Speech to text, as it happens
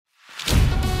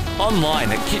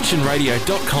Online at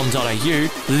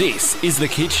kitchenradio.com.au, this is The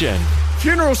Kitchen.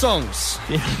 Funeral songs.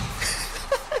 Yeah.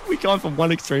 We're going from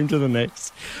one extreme to the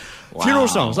next. Wow. Funeral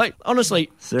songs. Like, honestly,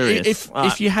 serious.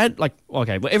 If you had, like,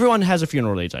 okay, well, everyone has a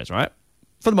funeral these days, right?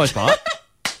 For the most part.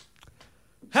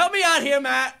 Help me out here,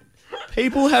 Matt.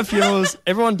 People have funerals.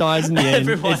 Everyone dies in the end.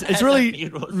 It's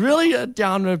really a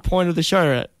downer point of the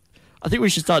show. I think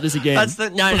we should start this again.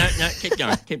 No. Keep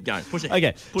going. Push it.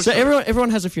 Okay. So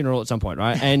everyone has a funeral at some point,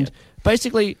 right? And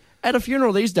basically, at a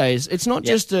funeral these days, it's not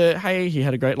just a, hey, he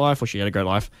had a great life or she had a great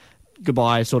life,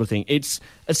 goodbye sort of thing. It's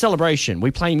a celebration. We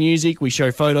play music, we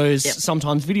show photos,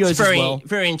 sometimes videos as well.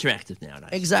 Very interactive nowadays.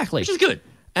 Exactly. Which is good.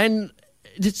 And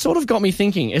it sort of got me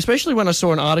thinking, especially when I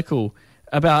saw an article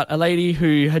about a lady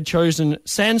who had chosen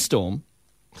Sandstorm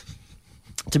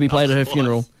to be played at her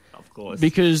funeral. Of course.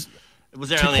 Because, was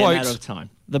there only a matter of time?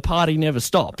 The party never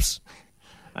stops.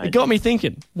 It got me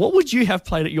thinking, what would you have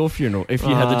played at your funeral if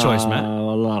you had the choice, Matt?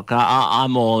 Oh, look,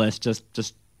 I'm more or less just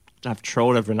I've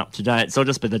trolled everyone up to date. So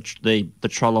it'll just be the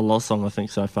Trollala song, I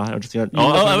think, so far. I'll just go,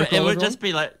 it would just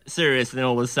be like serious, and then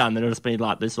all of a sudden it'll just be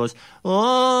like this voice.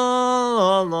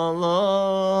 La, la,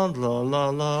 la, la, la,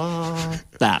 la.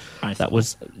 That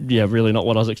was, really not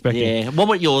what I was expecting. Yeah. What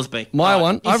would yours be? My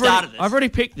one, I've already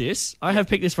picked this. I have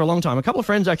picked this for a long time. A couple of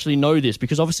friends actually know this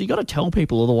because obviously you've got to tell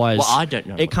people, otherwise I don't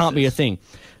know it can't be a thing.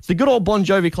 It's the good old Bon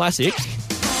Jovi classic.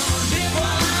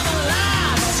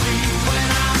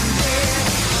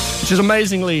 Which is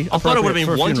amazingly I thought it would have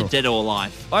been Wanted Dead or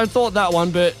Alive. I thought that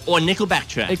one, but... Or a Nickelback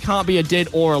track. It can't be a Dead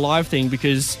or Alive thing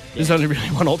because there's only really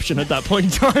one option at that point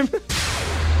in time.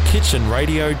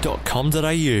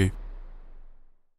 kitchenradio.com.au